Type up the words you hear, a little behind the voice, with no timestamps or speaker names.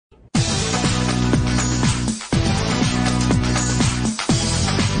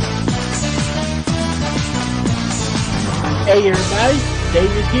Hey everybody,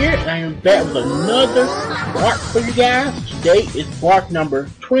 David here, and I am back with another bark for you guys. Today is bark number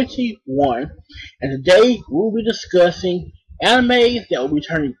 21, and today we'll be discussing animes that will be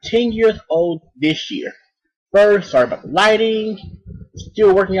turning 10 years old this year. First, sorry about the lighting,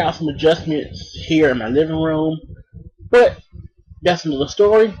 still working out some adjustments here in my living room, but that's another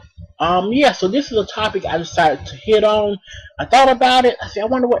story. So this is a topic I decided to hit on. I thought about it. I said, I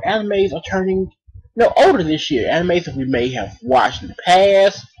wonder what animes are turning, older this year. Animes that we may have watched in the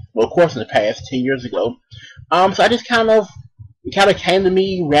past. Well, of course, in the past, 10 years ago. So I just it kind of came to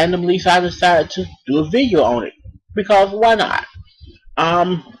me randomly, so I decided to do a video on it. Because why not?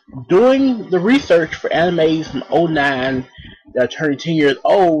 Doing the research for animes from '09 that are turning 10 years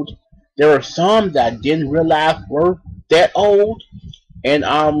old, there were some that I didn't realize were that old. And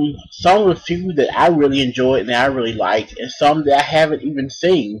some of the few that I really enjoyed and that I really liked, and some that I haven't even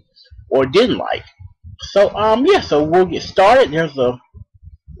seen or didn't like. So so we'll get started. There's a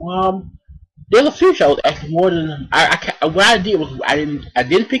few shows, actually more than what I did was I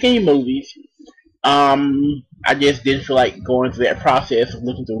didn't pick any movies. I just didn't feel like going through that process of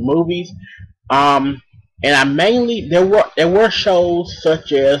looking through movies. And I mainly there were shows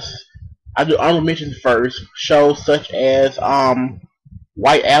such as, I do honorable mention first, shows such as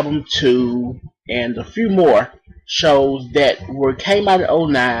White Album 2, and a few more shows that came out in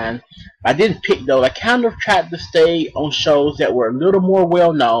 '09. I didn't pick those. I kind of tried to stay on shows that were a little more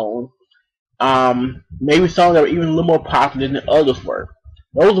well known. Maybe some that were even a little more popular than others were.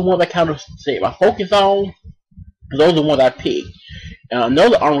 Those are the ones I kind of set my focus on. Those are the ones I picked.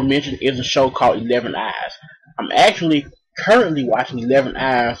 Another honorable mention is a show called 11 Eyes. I'm actually currently watching 11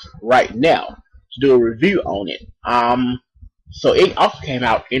 Eyes right now to do a review on it. So it also came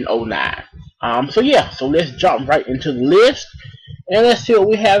out in '09. So let's jump right into the list, and let's see what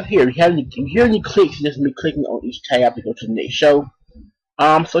we have here. You hear any clicks, just me clicking on each tab to go to the next show.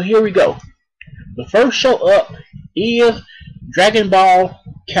 So here we go. The first show up is Dragon Ball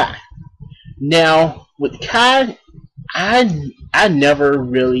Kai. Now, with Kai, I never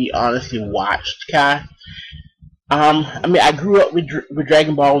really honestly watched Kai. I grew up with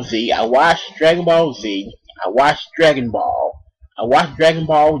Dragon Ball Z. I watched Dragon Ball Z. I watched Dragon Ball. I watched Dragon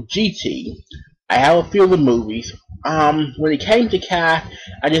Ball GT. I have a few of the movies. When it came to Kai,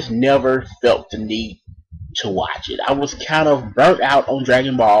 I just never felt the need to watch it. I was kind of burnt out on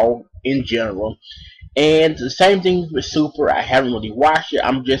Dragon Ball in general. And the same thing with Super. I haven't really watched it.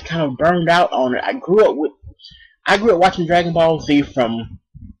 I'm just kind of burned out on it. I grew up watching Dragon Ball Z from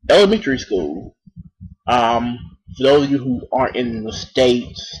elementary school. For those of you who aren't in the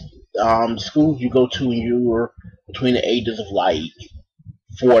States, schools you go to when you were between the ages of like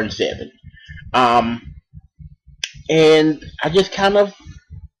 4 and 7. And I just I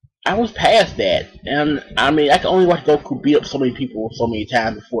was past that. And I can only watch Goku beat up so many people so many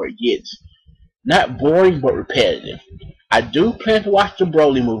times before it gets not boring but repetitive. I do plan to watch the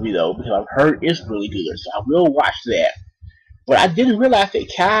Broly movie though, because I've heard it's really good, so I will watch that. But I didn't realize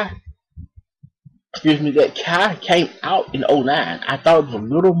that Kai came out in '09. I thought it was a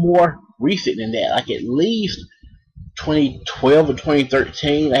little more recent than that, like at least 2012 or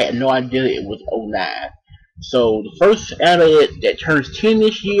 2013. I had no idea it was '09. So the first anime that turns 10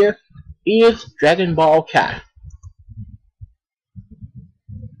 this year is Dragon Ball Kai.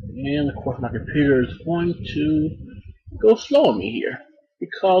 And of course my computer is going to go slow on me here,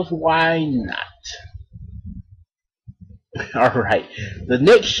 because why not? Alright, the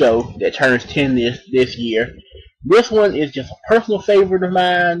next show that turns 10 this year, this one is just a personal favorite of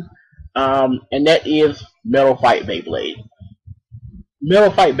mine, and that is Metal Fight Beyblade.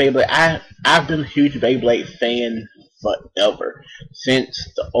 Metal Fight Beyblade, I've been a huge Beyblade fan forever,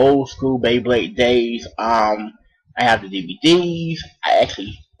 since the old school Beyblade days. I have the DVDs, I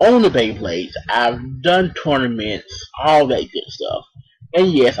actually own the Beyblades, I've done tournaments, all that good stuff.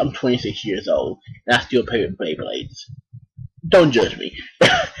 And yes, I'm 26 years old, and I still play with Beyblades. Don't judge me.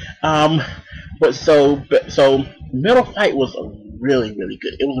 So Metal Fight was really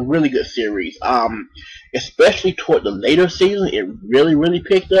good. It was a really good series. Especially toward the later season, it really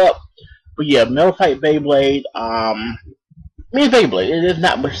picked up. But yeah, Metal Fight Beyblade. Beyblade. There's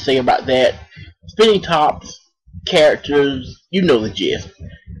not much to say about that. Spinning tops, characters, you know the gist.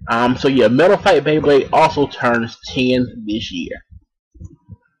 So yeah, Metal Fight Beyblade also turns 10 this year.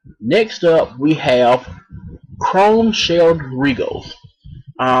 Next up, we have Chrome Shelled Regos.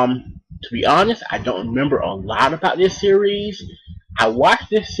 To be honest, I don't remember a lot about this series. I watched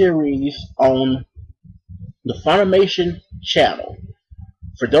this series on the Funimation channel.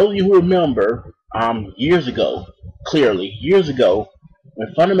 For those of you who remember, years ago,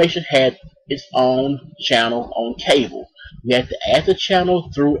 when Funimation had its own channel on cable, You had to add the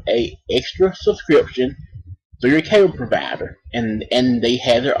channel through a extra subscription through your cable provider, and they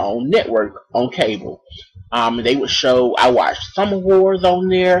had their own network on cable. They would show. I watched Summer Wars on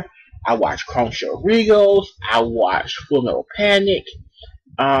there. I watched Chrome Show Regals. I watched Full Metal Panic.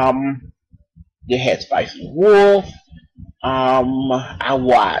 They had Spicy Wolf. I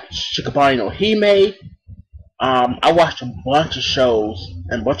watched Shikabane no Hime. I watched a bunch of shows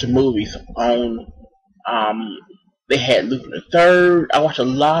and a bunch of movies on. They had Luther the Third. I watched a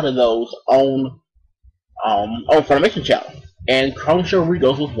lot of those on Funimation Channel, and Chrome Show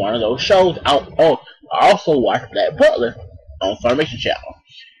Regals was one of those shows. I also watched Black Butler on Funimation Channel,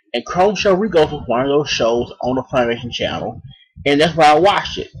 and Chrome Show Regals was one of those shows on the Funimation Channel, and that's why I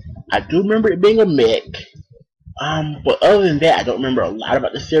watched it. I do remember it being a mech, but other than that, I don't remember a lot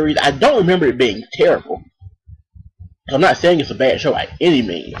about the series. I don't remember it being terrible. I'm not saying it's a bad show by any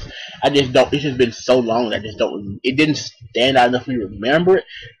means. I just don't. It's just been so long that I just don't. It didn't stand out enough for me to remember it,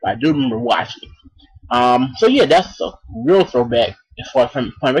 but I do remember watching it. So yeah, that's a real throwback as far as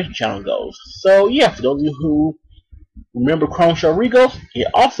Funimation Channel goes. So yeah, for those of you who remember Chrome Show Regals, it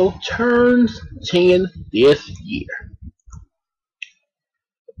also turns 10 this year.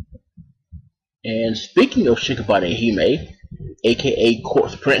 And speaking of Shikabane Hime, aka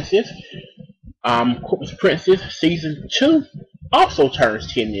Corpse Princess, Corpse Princess Season 2 also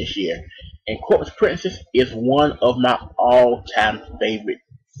turns 10 this year. And Corpse Princess is one of my all-time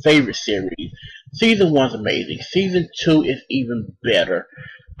favorite series. Season 1's amazing. Season 2 is even better.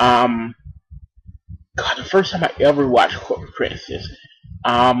 God, the first time I ever watched Corpse Princess,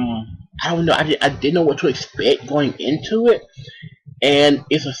 I don't know, I didn't know what to expect going into it. And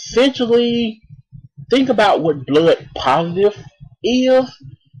it's essentially, think about what Blood Positive is.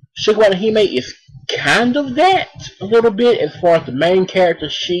 Shikabane Hime is kind of that, a little bit, as far as the main character.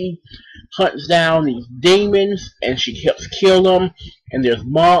 She hunts down these demons, and she helps kill them, and there's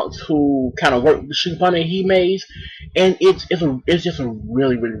monks who kind of work with the Shikabane Himes, and it's just a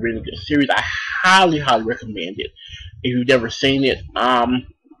really, really, really good series. I highly, highly recommend it if you've never seen it.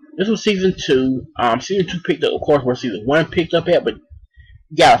 This was Season 2. Season 2 picked up, of course, where Season 1 picked up at, but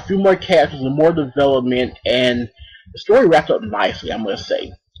got a few more characters and more development, and the story wrapped up nicely, I must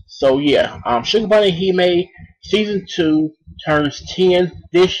say. So yeah, Shikabane Hime Season 2 turns 10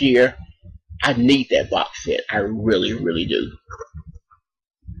 this year. I need that box set. I really, really do.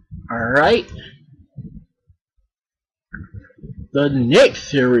 Alright. The next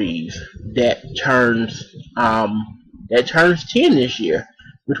series that turns 10 this year,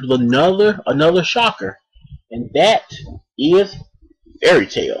 which was another shocker, and that is Fairy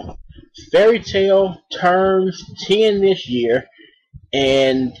Tail. Fairy Tail turns 10 this year,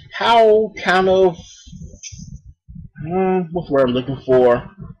 and how kind of what's the word I'm looking for?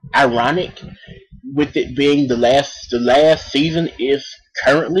 Ironic, with it being the last season is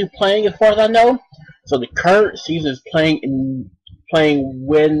currently playing, as far as I know. So the current season is playing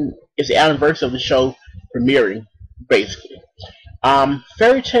when it's the anniversary of the show premiering, basically.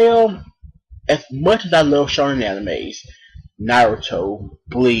 Fairy Tail, as much as I love shonen animes, Naruto,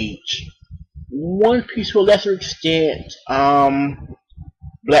 Bleach, One Piece to a lesser extent,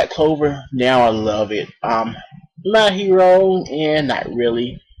 Black Clover, now I love it. My Hero, not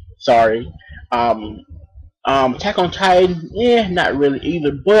really. Sorry. Attack on Titan, not really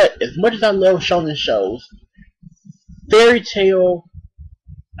either. But as much as I love shonen shows, Fairy Tail,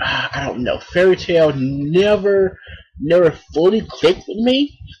 I don't know. Fairy Tail never fully clicked with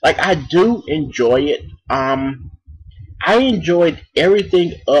me. Like, I do enjoy it. I enjoyed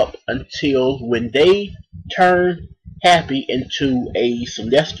everything up until when they turned Happy into a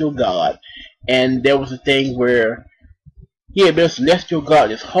celestial god, and there was a thing where he had been a celestial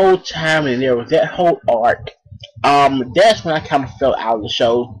god this whole time, and there was that whole arc. That's when I kind of fell out of the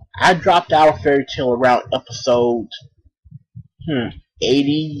show. I dropped out of Fairy Tail around episode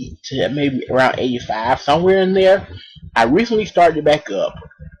 80 to maybe around 85, somewhere in there. I recently started it back up,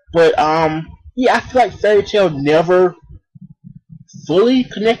 but yeah, I feel like Fairy Tail never fully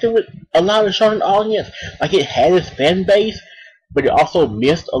connected with a lot of the shonen audience. Like, it had its fan base, but it also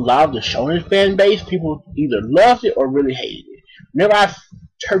missed a lot of the shonen fan base. People either loved it or really hated it. Whenever I've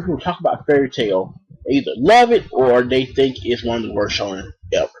heard people talk about Fairy Tail, they either love it or they think it's one of the worst shonen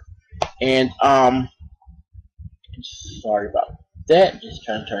ever. And sorry about that. Just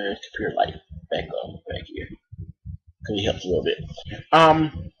trying to turn this computer light back here, because it helps a little bit.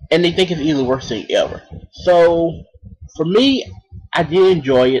 And they think it's either the worst thing ever. So for me, I did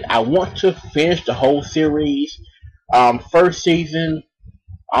enjoy it. I want to finish the whole series, first season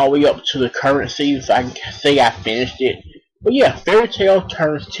all the way up to the current season, so I can say I finished it. But yeah, Fairy Tail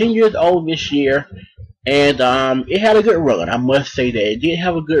turns 10 years old this year, And it had a good run. I must say that it did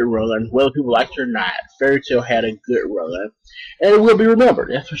have a good run. Whether people liked it or not, Fairy Tail had a good run, and it will be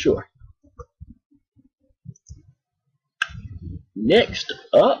remembered. That's for sure. Next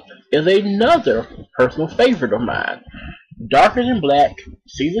up is another personal favorite of mine. Darker Than Black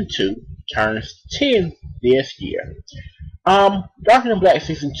Season 2 turns 10 this year. Darker Than Black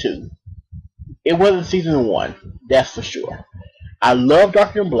Season 2. It wasn't Season 1, that's for sure. I love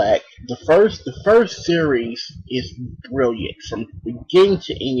Darker Than Black. The first series is brilliant from beginning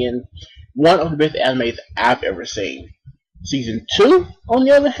to end. One of the best animes I've ever seen. Season 2, on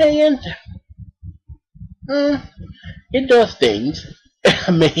the other hand, it does things.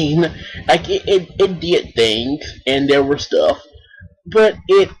 I mean, like it did things, and there were stuff, but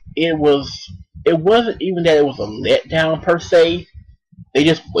it wasn't even that it was a letdown per se. They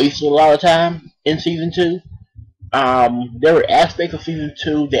just wasted a lot of time in season 2. There were aspects of season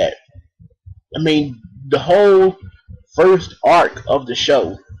 2 that, I mean, the whole first arc of the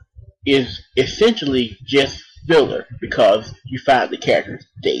show is essentially just filler because you find the characters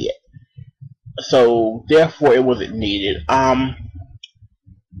dead. So therefore, it wasn't needed.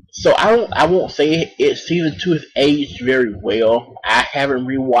 So I won't say season 2 has aged very well. I haven't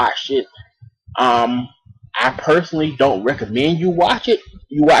rewatched it. I personally don't recommend you watch it.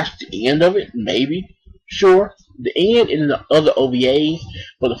 You watch the end of it, maybe, sure. The end and the other OVAs,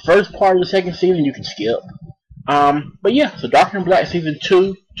 but the first part of the second season you can skip. But yeah, so Darker Than Black Season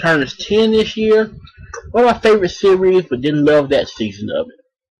 2 turns 10 this year. One of my favorite series, but didn't love that season of it.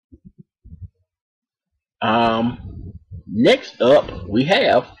 Next up, we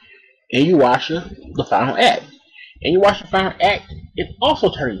have Inuyasha, The Final Act. Inuyasha, The Final Act is also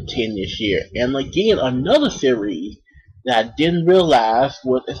turning 10 this year. And again, another series that I didn't realize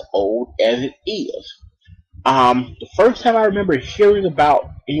was as old as it is. The first time I remember hearing about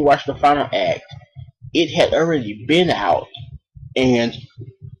Inuyasha, The Final Act, it had already been out, and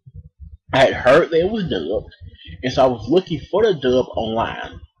I had heard that it was dubbed, and so I was looking for the dub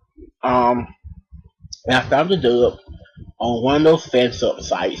online. And I found the dub on one of those fan sub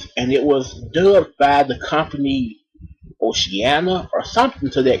sites, and it was dubbed by the company Oceana or something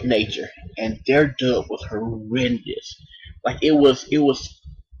to that nature, and their dub was horrendous. Like it was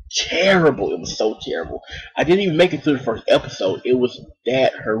terrible. It was so terrible. I didn't even make it through the first episode. It was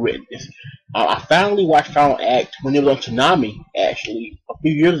that horrendous. I finally watched Final Act when it was on Toonami, actually, a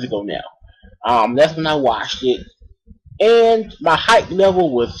few years ago now. That's when I watched it, and my hype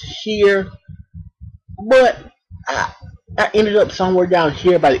level was here, but I ended up somewhere down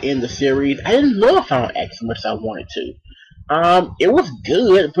here by the end of the series. I didn't love Final Act as much as I wanted to. It was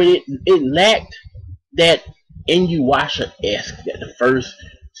good, but it lacked that Inuyasha-esque that the first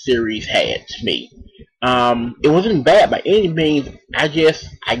series had to me. It wasn't bad by any means. I guess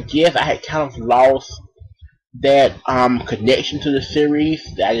I had kind of lost that connection to the series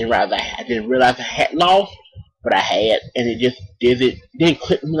that I didn't realize I had lost, but I had, and it just didn't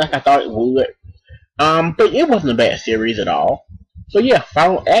click me like I thought it would. But it wasn't a bad series at all. So yeah,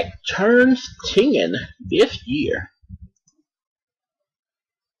 Final Act turns 10 this year.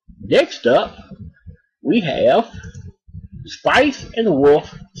 Next up, we have Spice and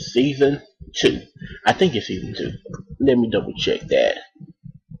Wolf Season 2. I think it's Season 2. Let me double check that.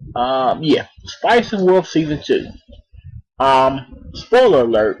 Yeah, Spice and Wolf Season 2. Spoiler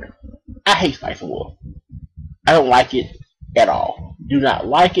alert, I hate Spice and Wolf. I don't like it at all. Do not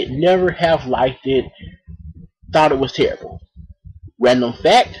like it, never have liked it. Thought it was terrible. Random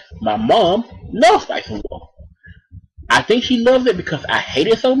fact, my mom loves Spice and Wolf. I think she loves it because I hate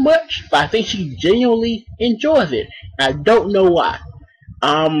it so much, but I think she genuinely enjoys it. I don't know why.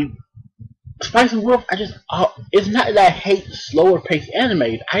 Spice and Wolf, it's not that I hate slower paced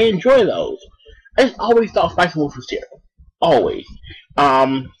animes. I enjoy those. I just always thought Spice and Wolf was terrible. Always.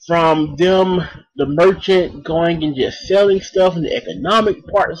 From them, the merchant going and just selling stuff and the economic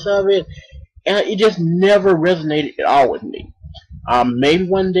parts of it, and it just never resonated at all with me. Maybe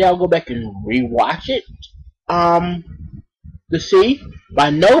one day I'll go back and rewatch it. To see, but I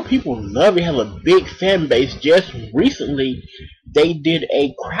know people love it, have a big fan base. Just recently, they did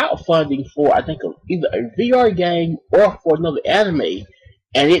a crowdfunding for, I think, either a VR game or for another anime,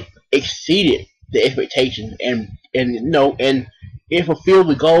 and it exceeded the expectations, and it fulfilled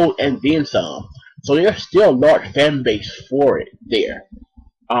the goal and then some. So there's still a large fan base for it there.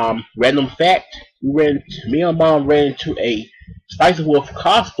 Random fact, me and Mom ran into a Spice and Wolf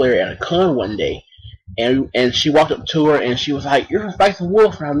cosplayer at a con one day. And she walked up to her and she was like, "You're a Spice and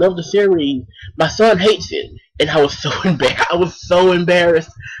Wolf and I love the series. My son hates it." And I was so embarrassed. I was so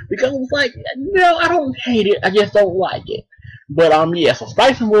embarrassed because I was like, "No, I don't hate it. I just don't like it." But yeah, so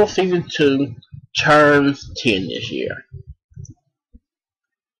Spice and Wolf Season 2 turns 10 this year.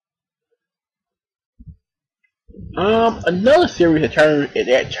 Another series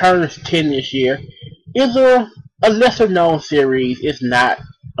that turns 10 this year is a lesser known series. It's not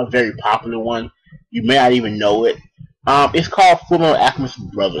a very popular one. You may not even know it. It's called Fullmetal Alchemist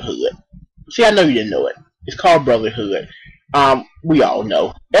Brotherhood. See, I know you didn't know it. It's called Brotherhood. We all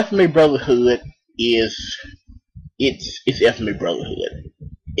know FMA Brotherhood is it's FMA Brotherhood.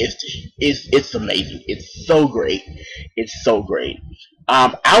 It's amazing. It's so great. It's so great.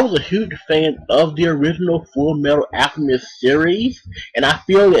 I was a huge fan of the original Full Metal Alchemist series, and I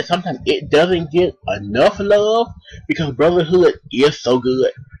feel that sometimes it doesn't get enough love because Brotherhood is so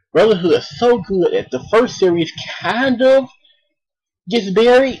good. Brotherhood is so good that the first series kind of gets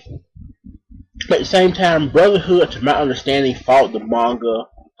buried, but at the same time, Brotherhood, to my understanding, followed the manga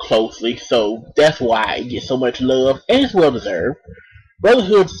closely, so that's why it gets so much love, and it's well deserved.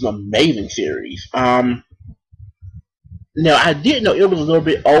 Brotherhood is an amazing series. Now I didn't know it was a little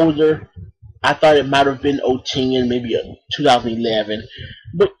bit older. I thought it might have been 2010, maybe 2011,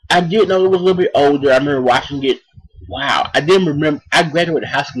 but I did know it was a little bit older. I remember watching it. Wow, I didn't remember. I graduated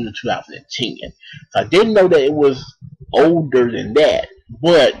high school in 2010, so I didn't know that it was older than that.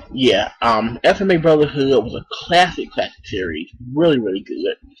 But yeah, FMA Brotherhood was a classic series, really, really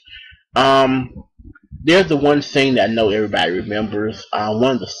good. There's the one scene that I know everybody remembers.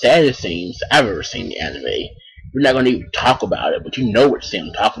 One of the saddest scenes I've ever seen in the anime. We're not going to even talk about it, but you know what scene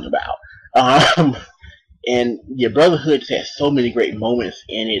I'm talking about. And yeah, Brotherhood has so many great moments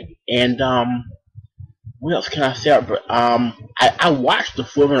in it. And what else can I say? I watched the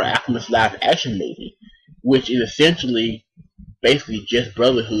Fullmetal Alchemist live action movie, which is essentially basically just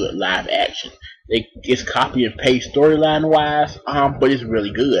Brotherhood live action. It's copy and paste storyline wise, but it's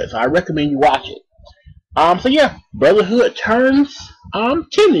really good. So I recommend you watch it. So yeah, Brotherhood turns 10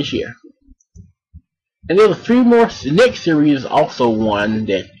 this year. And there's a few more. The next series is also one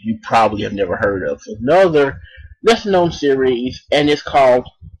that you probably have never heard of. It's another lesser known series, and it's called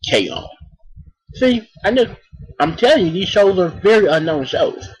K-On! See, I'm telling you, these shows are very unknown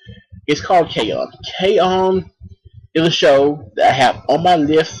shows. It's called K-On! K-On! Is a show that I have on my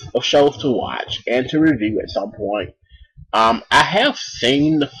list of shows to watch and to review at some point. I have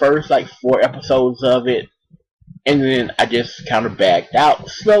seen the first 4 episodes of it, and then I just kind of backed out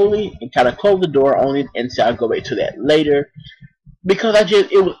slowly and kind of closed the door on it and said I'll go back to that later because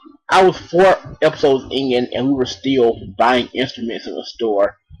I was 4 episodes in and we were still buying instruments in the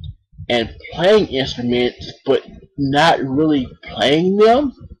store and playing instruments, but not really playing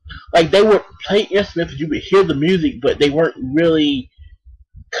them. They would play instruments, you would hear the music, but they weren't really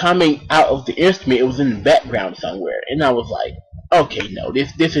coming out of the instrument. It was in the background somewhere, and I was like, okay, no,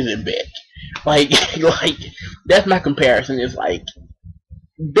 this isn't Beck. That's my comparison. It's like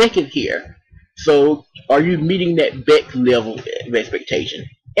Beck is here, so are you meeting that Beck level of expectation?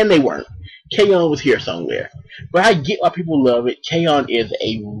 And they weren't. K-On! Was here somewhere, but I get why people love it. K-On! Is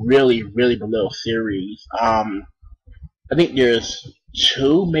a really, really beloved series. I think there's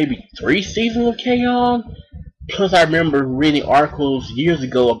 2, maybe 3 seasons of K-On! Plus, I remember reading articles years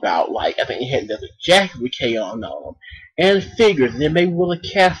ago about, I think they had the jacket with K-On! On them, and figures, and then maybe with a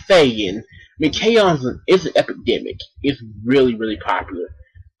cafe, and K-On! is an epidemic. It's really, really popular.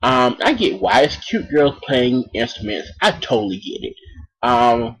 I get why it's cute girls playing instruments. I totally get it.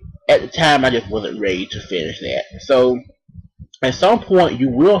 At the time, I just wasn't ready to finish that. So, at some point, you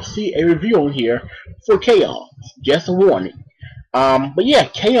will see a review on here for K-On! Just a warning. But yeah,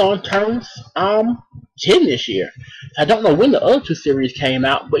 K-On! Turns 10 this year. I don't know when the other 2 series came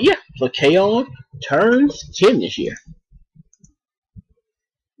out, but yeah, so K-On! Turns 10 this year.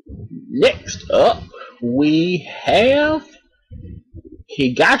 Next up, we have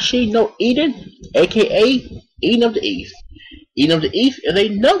Higashi no Eden, aka Eden of the East. Eden of the East is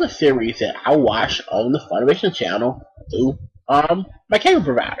another series that I watch on the Funimation channel through my cable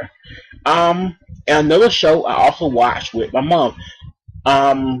provider. And another show I also watch with my mom.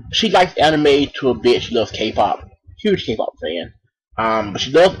 She likes anime to a bit. She loves K-pop. Huge K-pop fan. But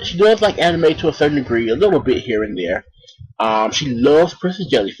she does like anime to a certain degree, a little bit here and there. She loves Princess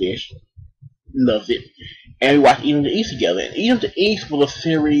Jellyfish. Loves it. And we watched Eden of the East together. And Eden of the East was a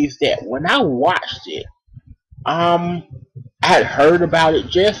series that when I watched it, I had heard about it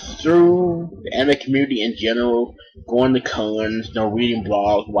just through the anime community in general, going to cons, reading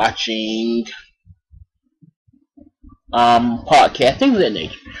blogs, watching podcasts, things of that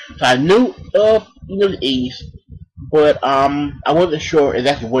nature. So I knew of the East, but I wasn't sure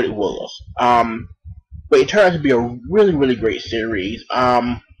exactly what it was. But it turned out to be a really, really great series.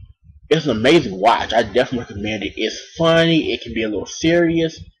 It's an amazing watch. I definitely recommend it. It's funny. It can be a little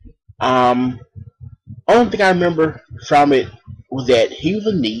serious. Um, Only thing I remember from it was that he was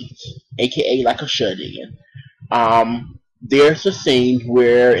a NEET, aka like a shut-in. There's a scene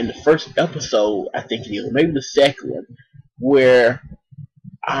where in the first episode, I think it is, or maybe the second one, where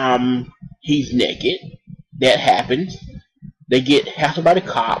he's naked. That happens. They get hassled by the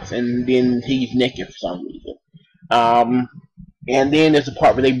cops, and then he's naked for some reason. Um, and then there's a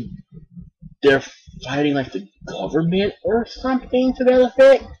part where they're fighting like the government or something to that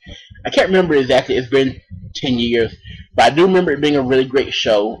effect. I can't remember exactly. It's been 10 years, but I do remember it being a really great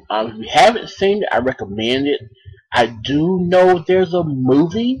show. If you haven't seen it, I recommend it. I do know there's a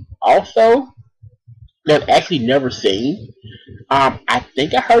movie also that I've actually never seen. I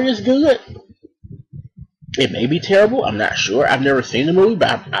think I heard it's good. It may be terrible. I'm not sure. I've never seen the movie,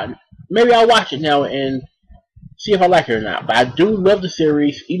 but maybe I'll watch it now and see if I like it or not. But I do love the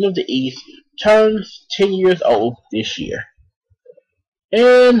series. Eden of the East turns 10 years old this year.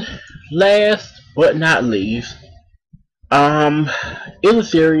 And last but not least, is a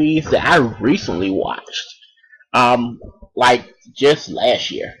series that I recently watched. Like just last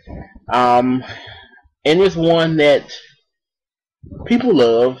year. And it's one that people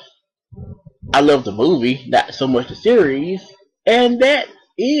love. I love the movie, not so much the series, and that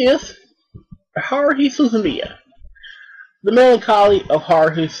is Haruhi Suzumiya. The melancholy of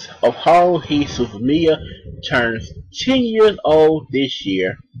Haruhi Suzumiya turns 10 years old this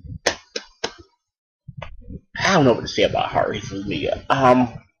year. I don't know what to say about Haruhi Suzumiya.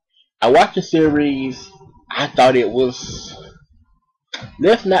 I watched the series. I thought it was,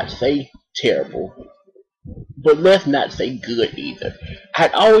 let's not say terrible, but let's not say good either.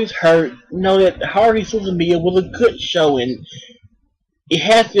 I'd always heard, that Haruhi Suzumiya was a good show, and it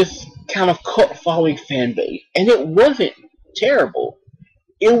had this kind of cult following fan base, and it wasn't terrible.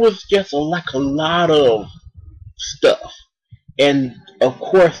 It was just like a lot of stuff, and of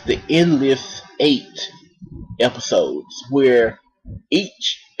course the endless 8 episodes where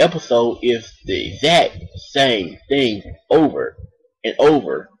each episode is the exact same thing over and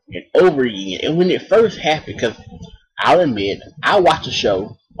over and over again. And when it first happened, because I'll admit, I watch the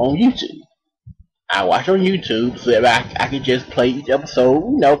show on YouTube. I watch on YouTube so that I can just play each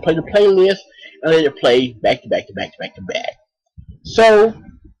episode, play the playlist, and let it play back to back to back to back to back. So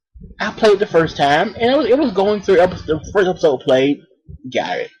I played the first time, and it was going through the first episode played,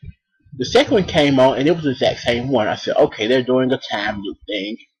 got it. The second one came on, and it was the exact same one. I said, okay, they're doing a time loop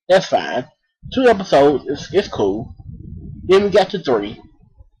thing. That's fine. 2 episodes, it's cool. Then we got to 3,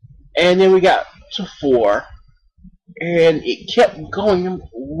 and then we got to 4, and it kept going.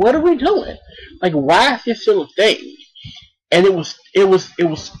 What are we doing? Like, why is this still a thing? And it was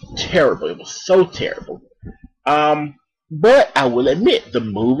terrible. It was so terrible. But I will admit, the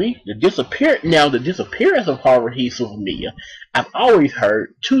movie, the disappearance of Haruhi Suzumiya, I've always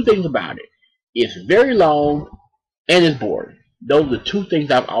heard 2 things about it. It's very long, and it's boring. Those are the 2 things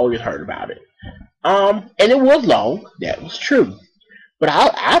I've always heard about it. And it was long, that was true. But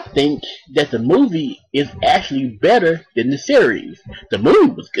I think that the movie is actually better than the series. The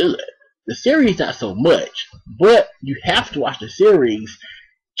movie was good. The series not so much. But you have to watch the series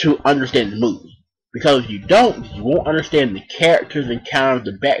to understand the movie. Because if you don't, you won't understand the characters and kind of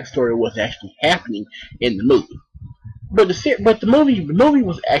the backstory of what's actually happening in the movie. But the movie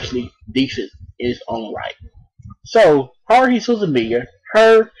was actually decent in its own right. So Haruhi Suzumiya,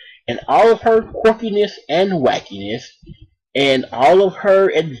 her and all of her quirkiness and wackiness, and all of her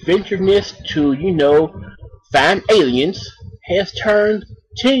adventureness to find aliens, has turned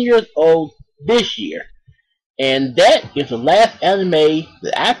 10 years old this year. And that is the last anime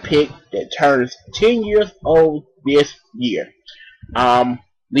that I picked that turns 10 years old this year.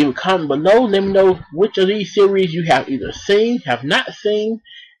 Leave a comment below. Let me know which of these series you have either seen, have not seen,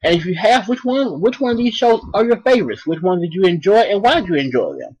 and if you have, which one of these shows are your favorites? Which one did you enjoy, and why did you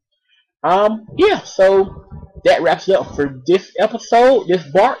enjoy them? Yeah. So that wraps it up for this episode, this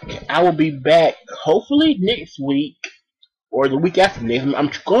bark. I will be back hopefully next week. Or the week after next.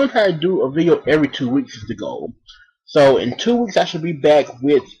 I'm going to try to do a video every 2 weeks is the goal. So in 2 weeks I should be back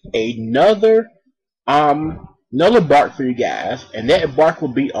with another bark for you guys, and that bark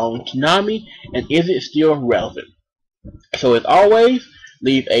will be on Toonami and is it still relevant. So as always,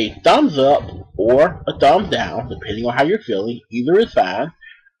 leave a thumbs up or a thumbs down depending on how you're feeling. Either is fine.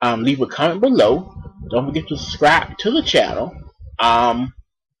 Leave a comment below. Don't forget to subscribe to the channel.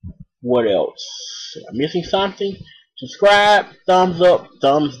 What else? Am I missing something? Subscribe, thumbs up,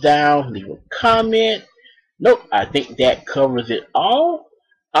 thumbs down, leave a comment. Nope, I think that covers it all.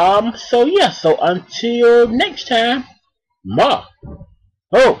 So yeah, so until next time,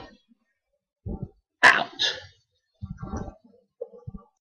 out.